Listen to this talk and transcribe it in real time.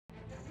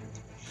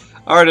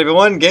Alright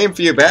everyone, Game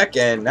for you back,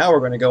 and now we're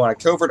going to go on a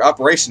covert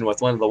operation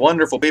with one of the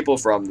wonderful people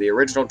from the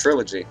original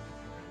trilogy.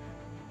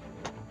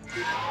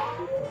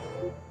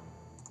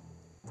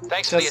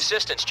 Thanks for the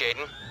assistance,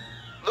 Jaden.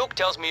 Luke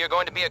tells me you're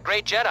going to be a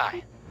great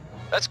Jedi.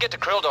 Let's get to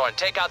Kril'Dor and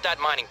take out that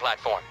mining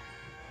platform.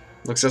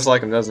 Looks just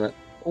like him, doesn't it?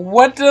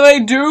 What did they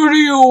do to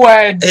you,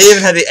 Wedge? He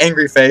even had the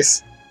angry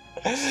face.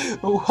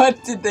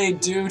 What did they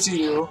do to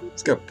you?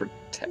 Let's go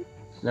protect...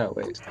 No,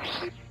 wait.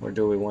 Where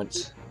do we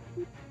want...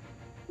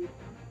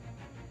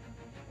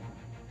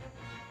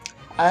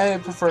 I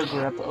prefer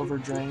grip over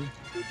drain.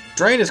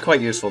 Drain is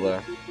quite useful, though.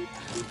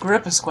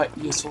 Grip is quite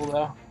useful,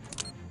 though.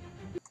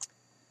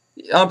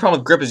 The only problem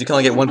with grip is you can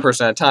only get one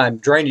person at a time.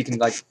 Drain, you can,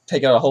 like,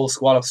 take out a whole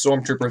squad of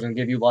stormtroopers and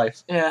give you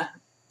life. Yeah.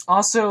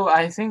 Also,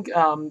 I think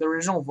the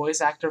original voice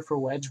actor for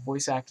Wedge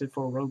voice acted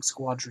for Rogue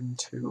Squadron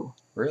 2.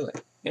 Really?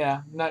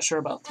 Yeah, I'm not sure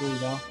about 3,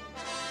 though.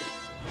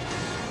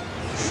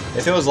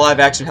 If it was live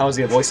action, how is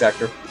he a voice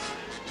actor?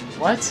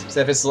 What?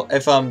 So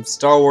if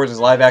Star Wars is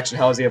live action,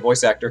 how is he a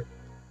voice actor?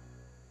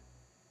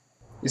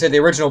 You said the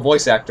original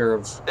voice actor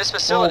of... This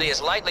facility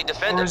is lightly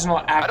defended. Original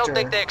actor. I don't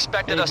think they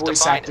expected us to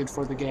find it.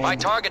 For the game. My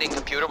targeting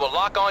computer will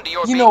lock onto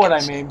your You beacons. know what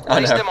I mean.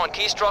 Place them on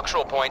key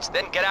structural points,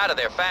 then get out of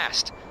there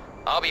fast.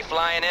 I'll be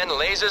flying in,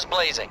 lasers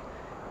blazing.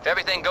 If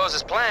everything goes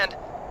as planned,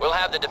 we'll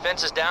have the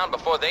defenses down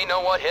before they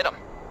know what hit them.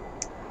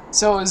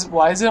 So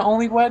why is it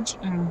only Wedge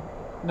and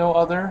no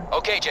other?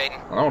 Okay, Jaden.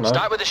 I don't know.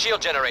 Start with the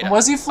shield generator.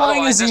 Was he flying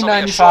a Otherwise, this'll be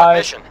a short Z95?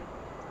 mission.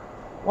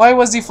 Why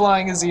was he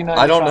flying a Z95?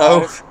 I don't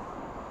know.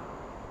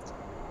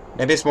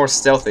 Maybe it's more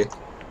stealthy.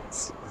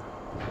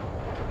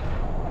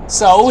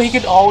 So, he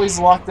could always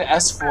lock the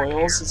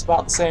S-foils. It's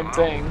about the same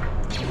thing.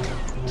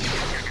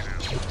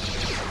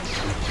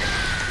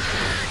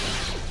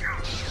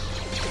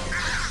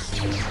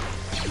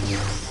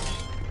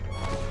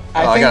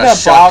 I think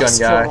that box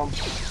killed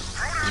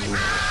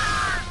him.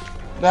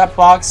 That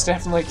box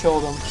definitely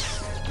killed him.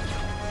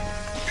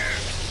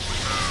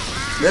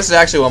 This is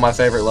actually one of my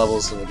favorite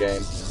levels in the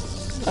game.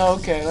 Oh,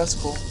 okay, that's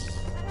cool.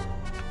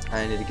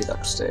 I need to get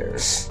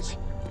upstairs.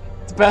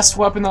 The best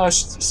weapon that a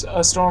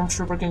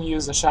stormtrooper can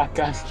use, a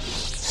shotgun.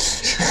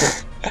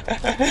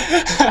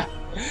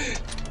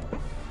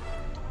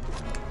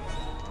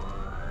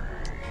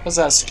 What's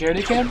that,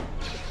 security cam?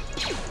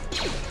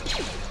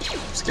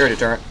 Security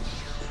turret.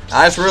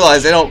 I just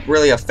realized they don't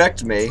really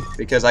affect me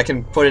because I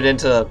can put it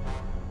into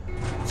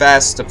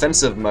fast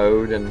defensive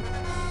mode and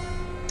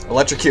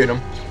electrocute them.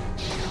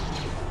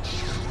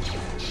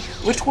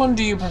 Which one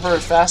do you prefer,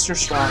 fast or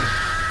strong?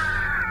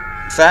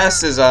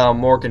 Fast is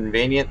more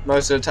convenient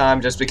most of the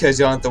time, just because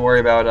you don't have to worry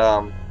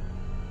about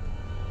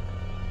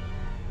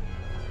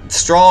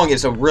strong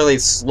is a really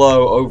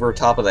slow over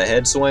top of the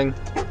head swing.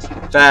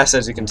 Fast,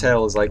 as you can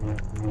tell, is like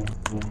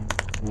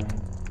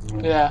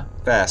yeah,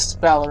 fast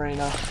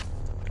ballerina.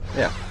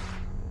 Yeah.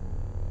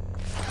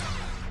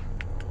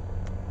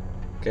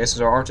 Okay, so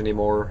there aren't any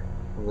more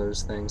of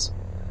those things.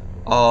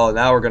 Oh,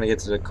 now we're gonna get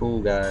to the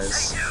cool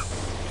guys.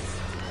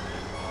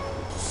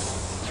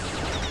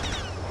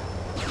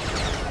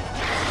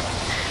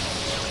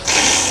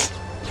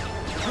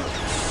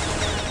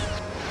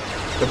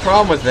 The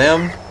problem with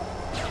them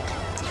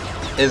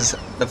is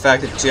the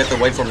fact that you have to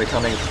wait for them to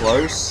come in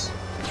close,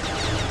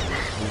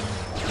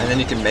 and then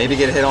you can maybe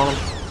get a hit on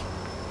them.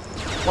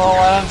 Well,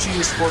 why don't you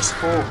use force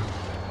pull?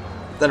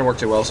 Doesn't work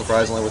too well,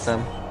 surprisingly, with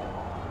them.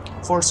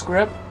 Force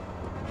grip?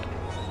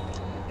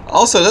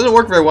 Also, it doesn't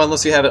work very well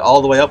unless you have it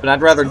all the way up, and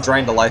I'd rather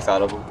drain the life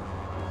out of them.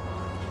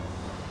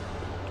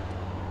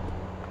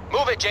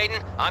 Move it,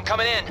 Jaden. I'm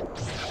coming in.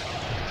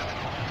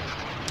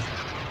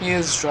 He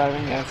is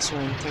driving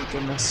X-Wing, thank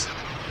goodness.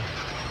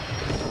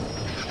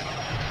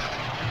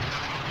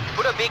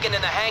 Put a beacon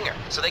in the hangar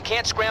so they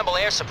can't scramble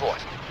air support.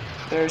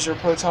 There's your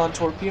proton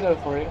torpedo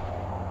for you.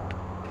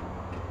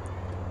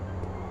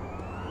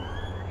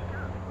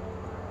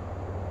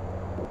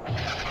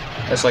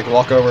 Just like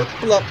walk over.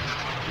 Pull up.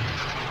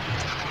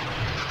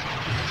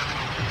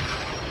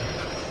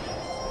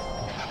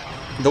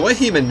 The way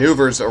he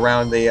maneuvers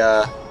around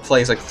the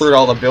place, like through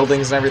all the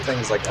buildings and everything,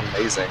 is like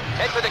amazing.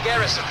 Head for the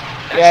garrison.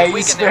 That Yeah, should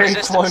he's weaken their very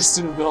resistance. close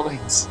to the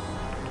buildings.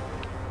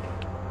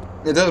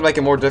 It does make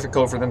it more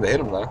difficult for them to hit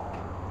him, though.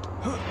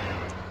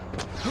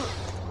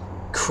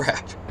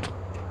 Crap.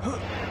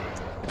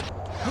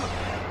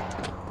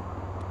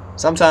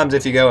 Sometimes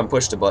if you go and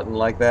push the button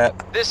like that,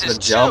 This the is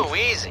jump, too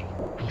easy.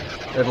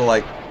 it'll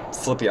like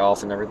flip you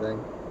off and everything.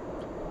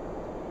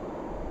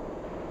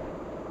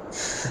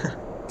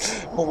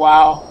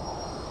 Wow.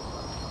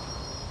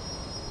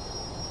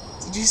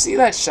 Did you see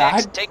that shot?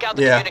 Next, take out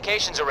the Yeah.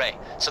 communications array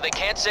so they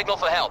can't signal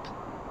for help.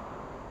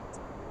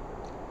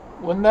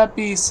 Wouldn't that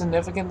be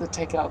significant to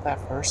take out that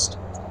first?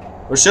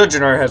 Well, shield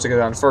generator has to go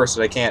down first, so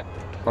they can't.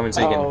 I mean,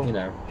 so you Oh. can, you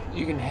know,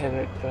 You can hit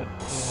it, but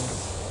yeah.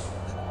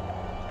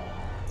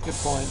 Good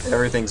point.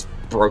 everything's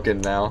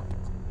broken now.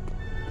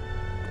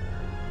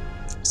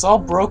 It's all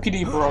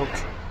brokety broke.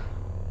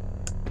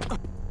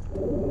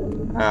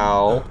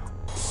 Ow.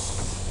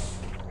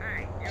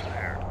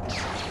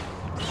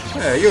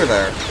 Hey, you were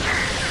there.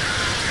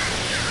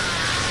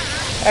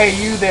 Hey,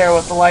 you there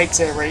with the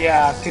lightsaber,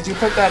 yeah. Could you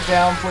put that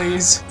down,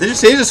 please? Did you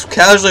see just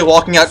casually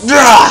walking out?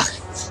 Drah!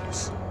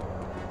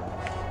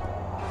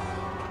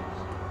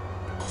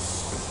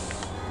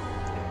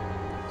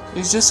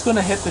 He's just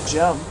gonna hit the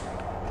jump.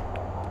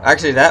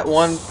 Actually, that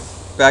one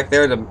back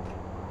there, the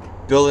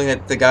building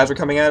that the guys were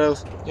coming out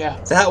of, Yeah.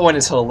 that one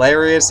is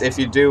hilarious if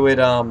you do it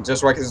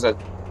just right, because there's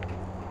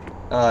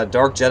a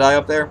dark Jedi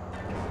up there.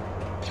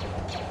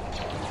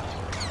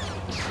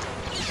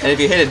 And if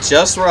you hit it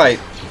just right,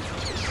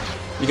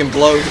 you can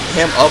blow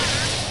him up.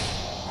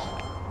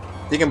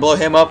 You can blow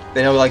him up, and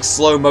it'll like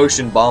slow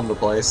motion bomb the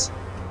place.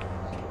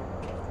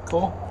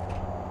 Cool.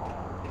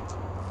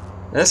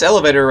 Now, this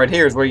elevator right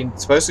here is where you're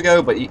supposed to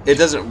go, but it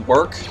doesn't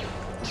work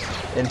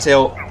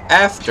until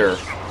after.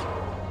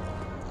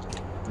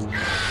 You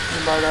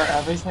murder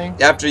everything?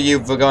 After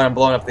you've gone and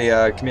blown up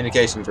the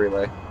communications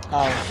relay.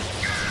 Oh.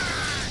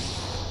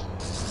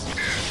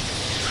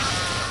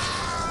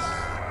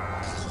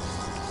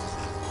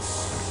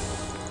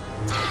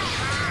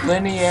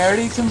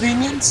 Linearity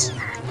convenience?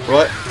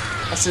 What?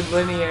 I said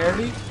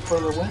linearity for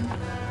the win.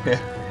 Yeah.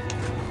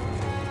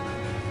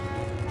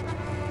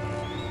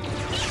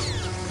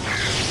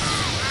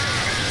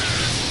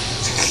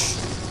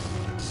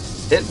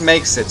 It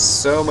makes it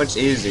so much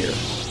easier.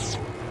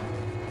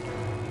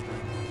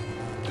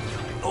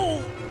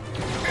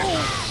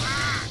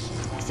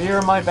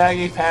 Fear my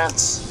baggy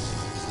pants.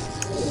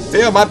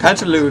 Feel my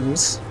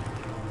pantaloons.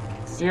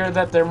 Fear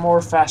that they're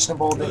more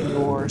fashionable than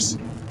yours.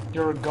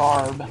 Your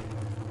garb.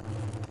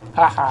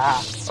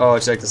 Haha. Oh,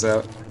 check this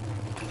out.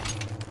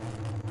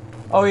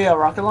 Oh yeah,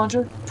 rocket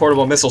launcher?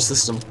 Portable missile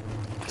system.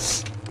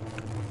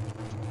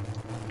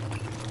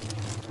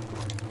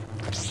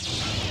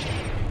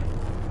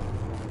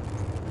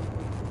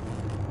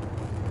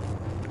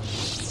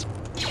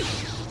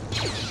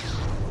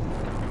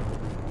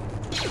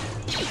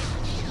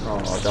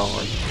 Oh,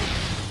 darn.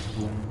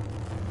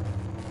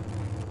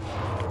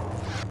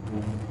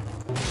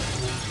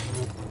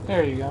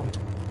 There you go.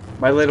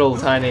 My little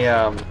tiny,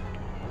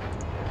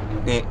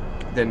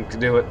 didn't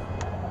do it.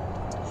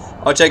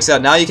 Oh, check this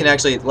out. Now you can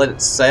actually let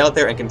it stay out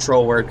there and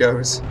control where it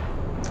goes.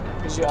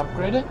 Did you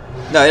upgrade it?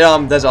 No,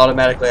 it does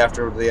automatically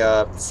after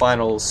the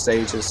final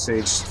stage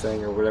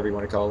thing, or whatever you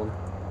want to call them.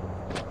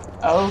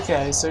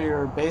 Okay, so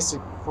your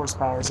basic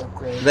horsepower is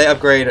upgraded. They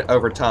upgrade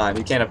over time.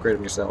 You can't upgrade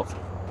them yourself.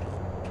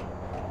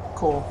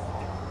 Cool.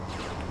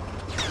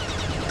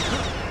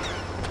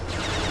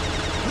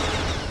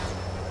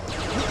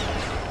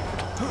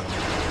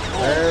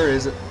 Where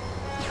is it?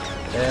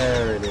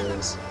 There it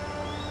is.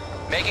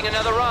 Making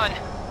another run.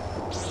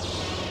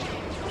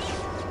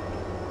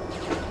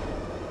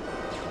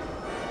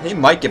 He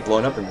might get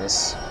blown up in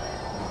this.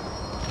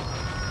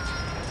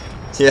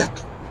 Yep.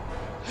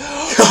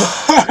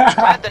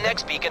 Plant the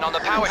next beacon on the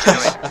power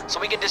turret so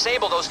we can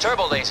disable those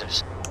turbo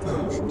lasers.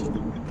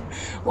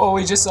 Well,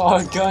 we just saw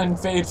a gun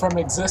fade from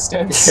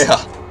existence.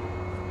 Yeah.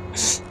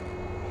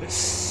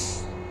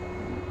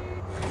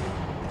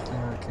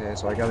 Okay,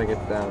 so I gotta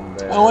get down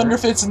there. I wonder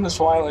if it's in the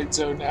Twilight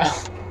Zone now.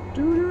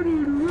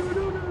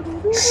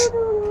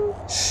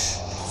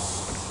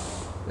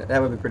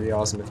 That would be pretty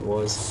awesome if it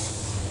was.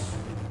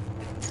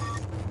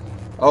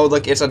 Oh,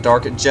 look, it's a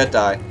dark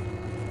Jedi.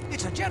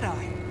 It's a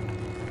Jedi.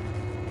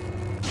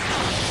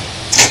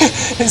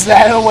 Is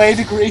that a way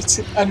to greet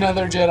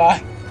another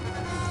Jedi?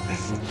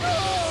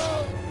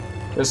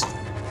 Just,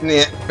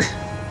 yeah.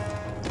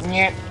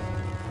 Yeah.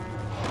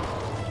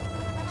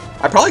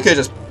 I probably could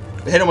just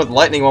hit him with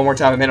lightning one more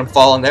time and made him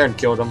fall in there and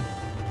killed him.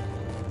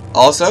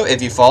 Also,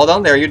 if you fall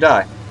down there, you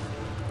die.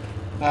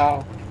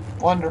 Oh,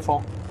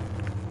 wonderful.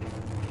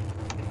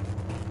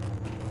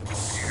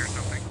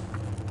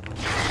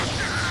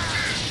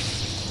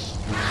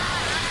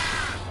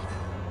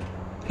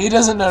 He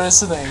doesn't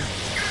notice a thing.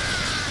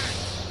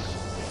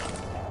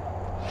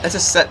 That's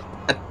just set.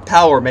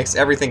 Power makes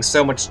everything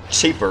so much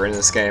cheaper in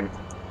this game.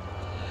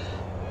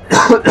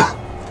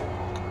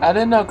 I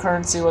didn't know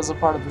currency was a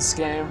part of this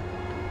game.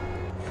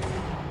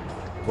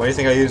 What do you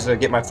think I use to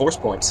get my force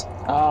points?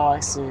 Oh,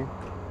 I see.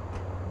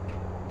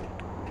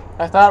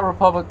 I thought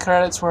Republic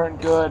credits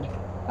weren't good.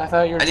 I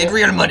thought your I need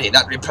real money,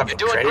 not Republic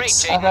You're doing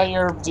credits. great, I thought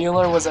your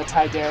dealer was a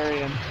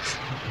Tidarian.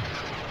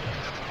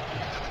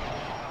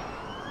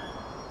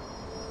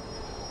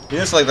 You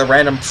just like the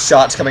random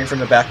shots coming from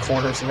the back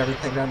corners and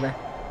everything down there.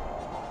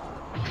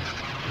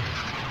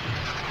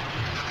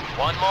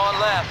 One more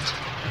left.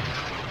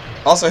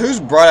 Also, whose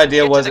bright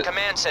idea Get was to it? the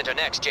command center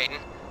next, Jaden.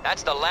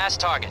 That's the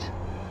last target.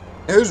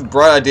 Whose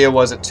bright idea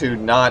was it to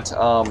not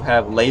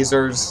have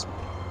lasers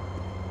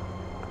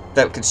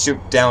that could shoot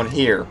down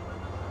here?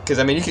 Because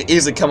I mean, you could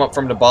easily come up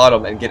from the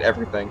bottom and get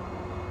everything.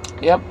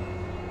 Yep.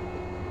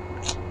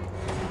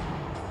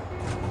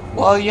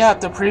 Well, you have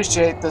to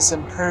appreciate this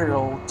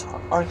Imperial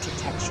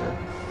architecture.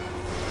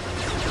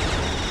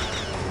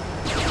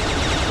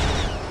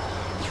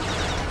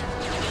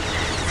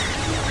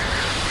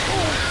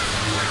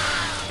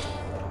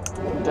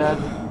 Dead.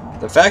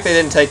 The fact they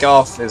didn't take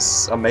off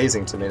is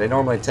amazing to me. They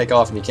normally take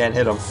off and you can't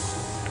hit them.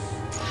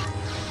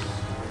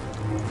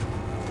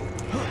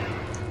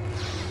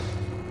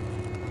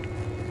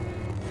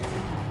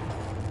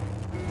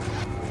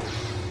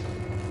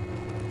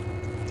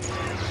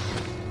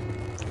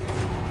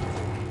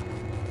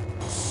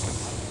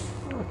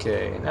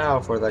 Okay, now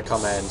for the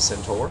command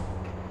center.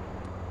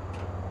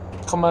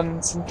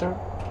 Command center.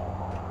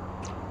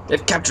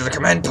 They've captured a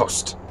command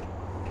post.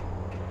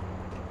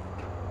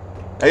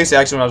 I used to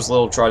actually, when I was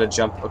little, try to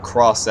jump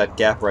across that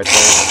gap right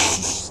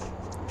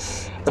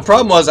there. The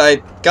problem was I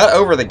got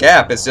over the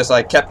gap. It's just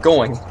I kept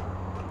going.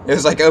 It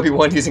was like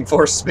Obi-Wan using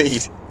force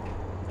speed.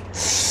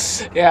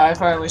 Yeah, I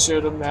finally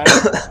showed him that.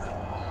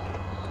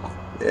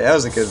 Yeah, that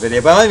was a good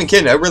video. But I'm not even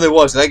kidding. It really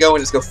was. I go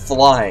and just go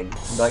flying.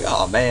 I'm like,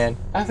 oh man.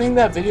 I think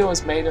that video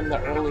was made in the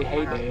early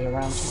heyday,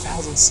 around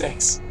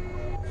 2006.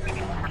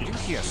 You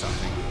hear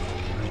something?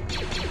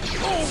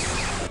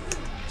 Oh!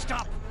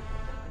 Stop!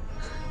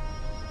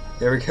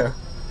 There we go.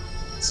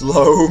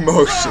 Slow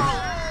motion.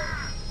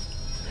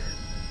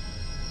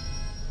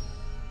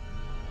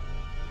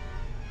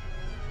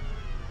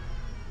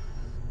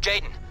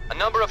 Jaden, a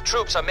number of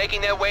troops are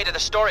making their way to the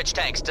storage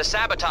tanks to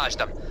sabotage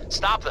them.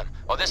 Stop them,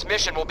 or this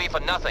mission will be for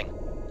nothing.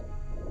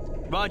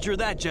 Roger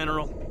that,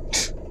 General.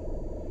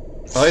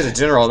 Oh, he's a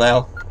general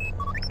now.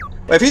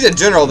 Wait, if he's a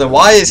general, then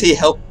why is he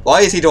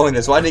doing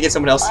this? Why didn't he get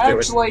someone else to do it?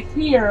 Actually,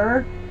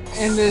 here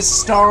in this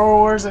Star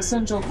Wars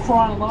Essential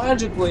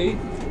chronologically,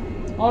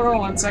 hold on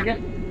 1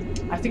 second.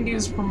 I think he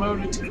was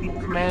promoted to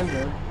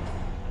commander.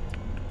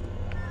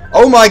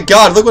 Oh my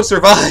God! Look what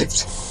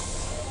survived.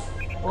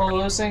 Well,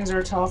 those things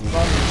are tough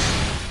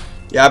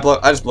buttons. Yeah,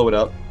 I just blew it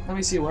up. Let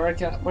me see where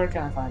can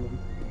I find him?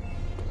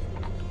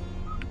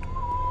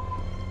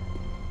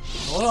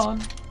 Hold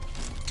on.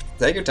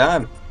 Take your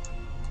time.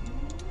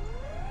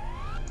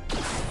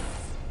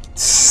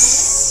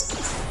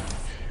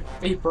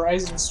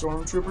 Vaporizing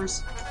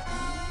stormtroopers.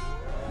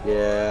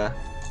 Yeah.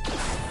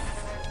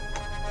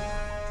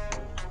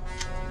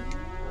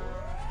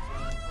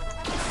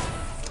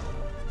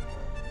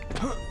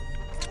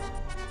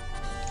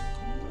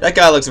 That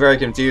guy looks very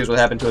confused what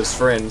happened to his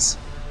friends.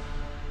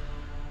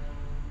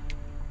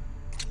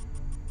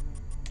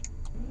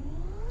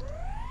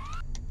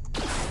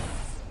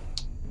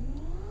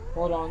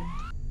 Hold on.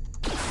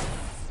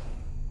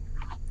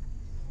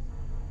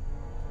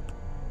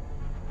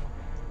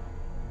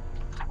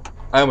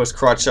 I almost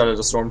crotch shot at a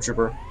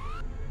stormtrooper.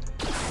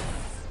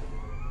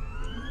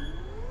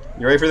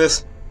 You ready for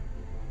this?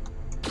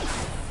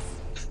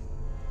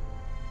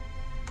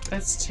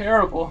 That's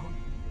terrible.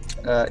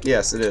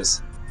 Yes, it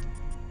is.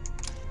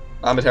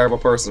 I'm a terrible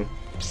person.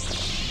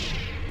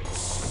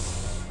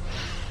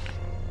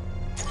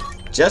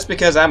 Just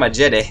because I'm a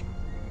Jedi.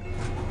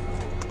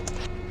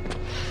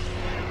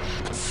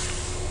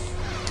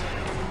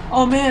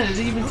 Oh man, it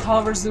even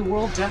covers the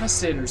World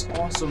Devastators.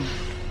 Awesome.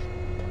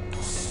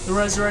 The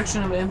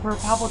Resurrection of Emperor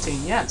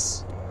Palpatine,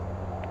 yes.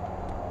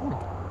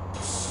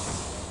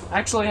 I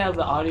actually have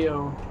the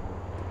audio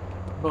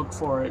book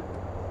for it.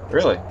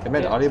 Really? They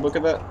made an audiobook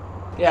of that?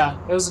 Yeah,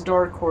 it was a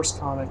Dark Horse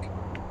comic.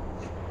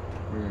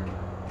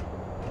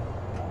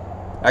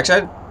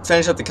 Actually, I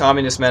finished up the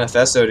Communist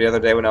Manifesto the other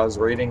day when I was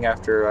reading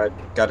after I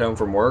got home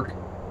from work.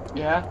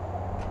 Yeah?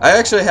 I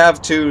actually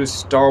have 2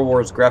 Star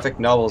Wars graphic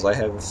novels I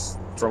have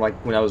from like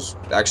when I was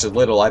actually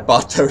little. I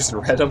bought those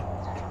and read them.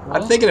 Really?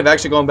 I'm thinking of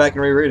actually going back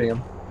and rereading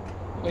them.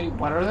 Wait,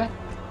 what are they?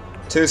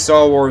 2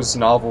 Star Wars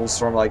novels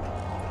from like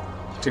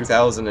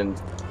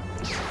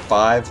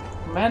 2005.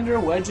 Commander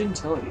Wedge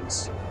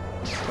Antilles.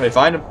 Did you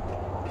find them?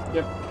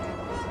 Yep.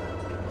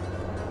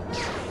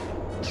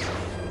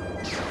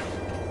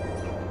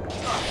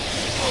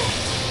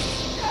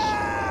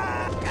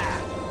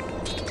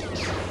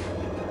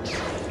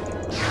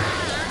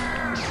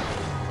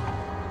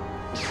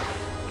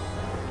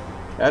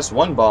 That's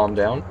 1 bomb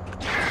down.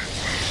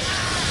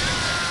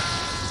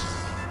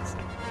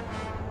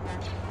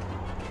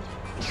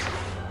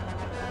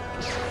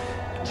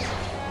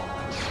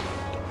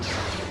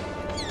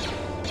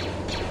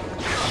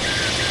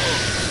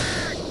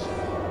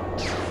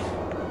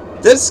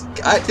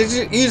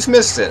 You just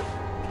missed it.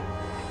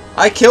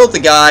 I killed the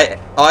guy.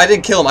 Oh, I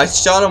didn't kill him. I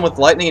shot him with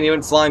lightning and he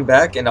went flying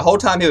back, and the whole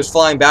time he was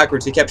flying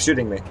backwards, he kept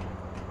shooting me.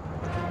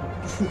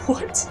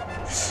 What?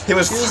 He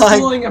was He was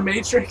flying. pulling a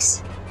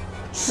Matrix?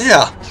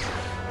 Yeah.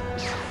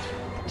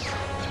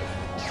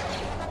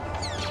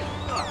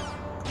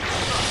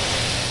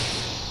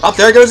 Up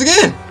there it goes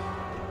again.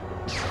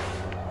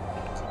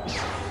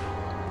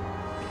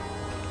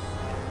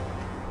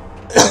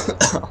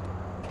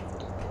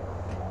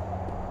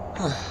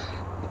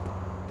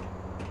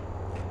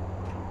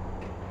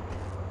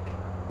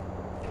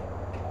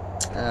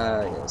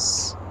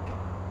 Yes.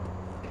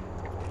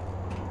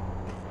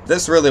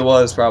 This really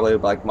was probably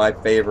like my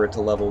favorite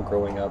level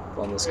growing up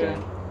on this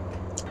game.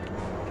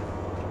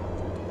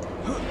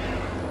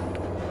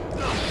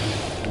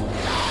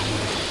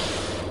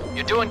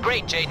 You're doing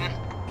great, Jaden.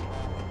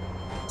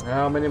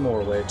 How many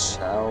more, Witch?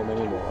 How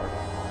many more?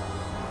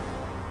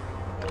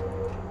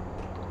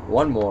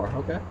 1 more,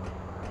 okay.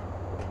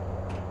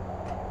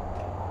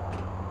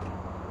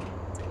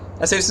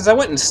 I say, since I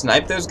went and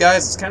sniped those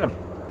guys, it's kind of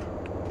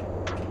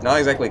not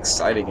exactly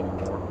exciting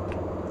anymore.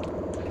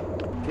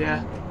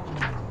 Yeah.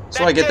 That's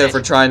what I get there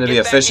for trying to be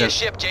efficient.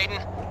 Get back to your ship,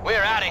 Jaden.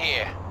 We're out of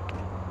here.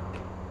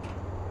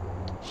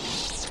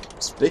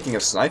 Speaking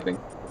of sniping.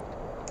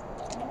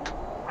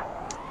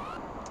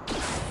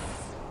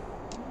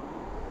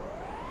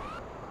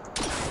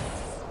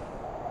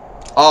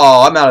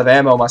 Oh, I'm out of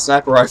ammo. My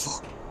sniper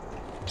rifle.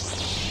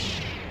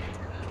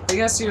 I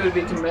guess you would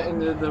be committed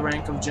to the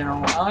rank of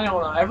general. I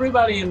don't know.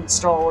 Everybody in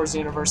Star Wars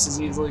universe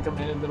is easily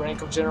committed to the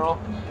rank of general.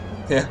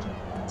 Yeah.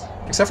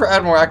 Except for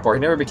Admiral Akbar. He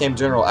never became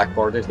General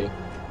Akbar, did he?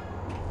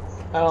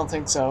 I don't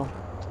think so.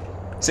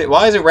 See,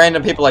 why is it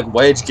random people like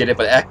Wedge get it,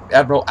 but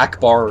Admiral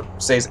Akbar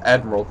says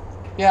Admiral?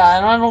 Yeah,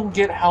 and I don't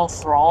get how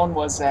Thrawn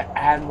was that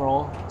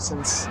admiral,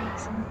 since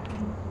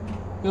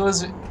he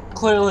was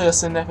clearly a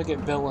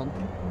significant villain.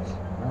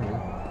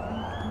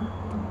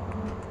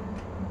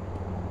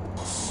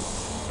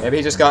 Maybe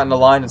he just got in the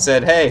line and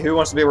said, "Hey, who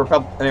wants to be a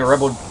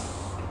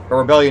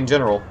rebellion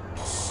general?"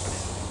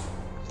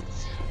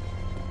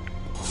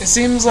 It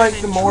seems like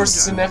the more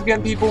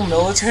significant people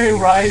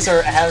military-wise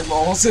are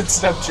admirals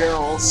instead of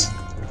generals.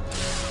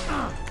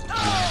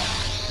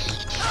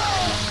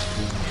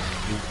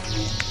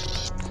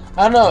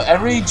 I don't know,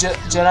 every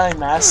Jedi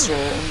Master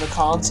in the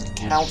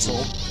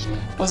Council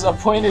was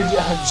appointed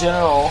a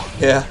general.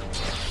 Yeah.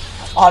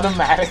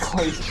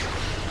 Automatically.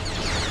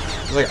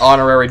 It's like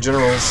honorary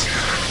generals.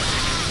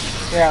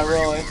 Yeah,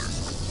 really.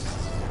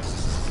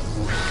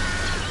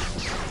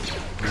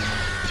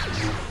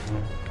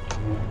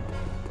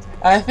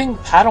 I think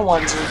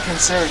Padawans are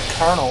considered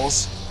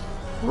colonels.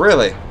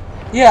 Really?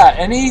 Yeah,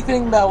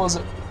 anything that was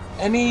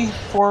any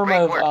form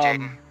Great of work,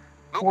 Jaden.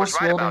 Luke was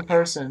right force-wielding about you.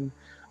 person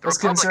The was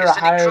Republic considered is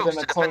sending higher troops than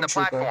a to defend clone the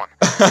trooper.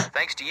 platform.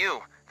 Thanks to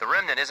you, the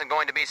Remnant isn't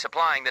going to be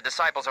supplying the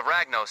Disciples of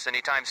Ragnos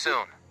anytime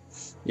soon.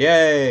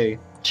 Yay!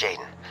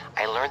 Jaden,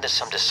 I learned that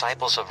some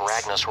disciples of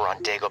Ragnos were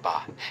on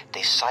Dagobah.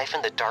 They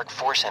siphoned the dark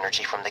force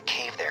energy from the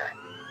cave there.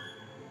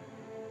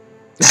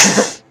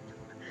 This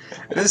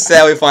is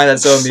sad we find that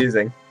so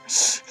amusing.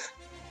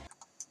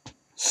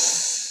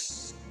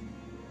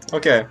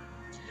 Okay.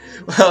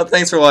 Well,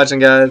 thanks for watching,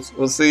 guys.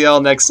 We'll see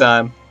y'all next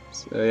time.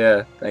 So,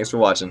 yeah, thanks for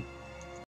watching.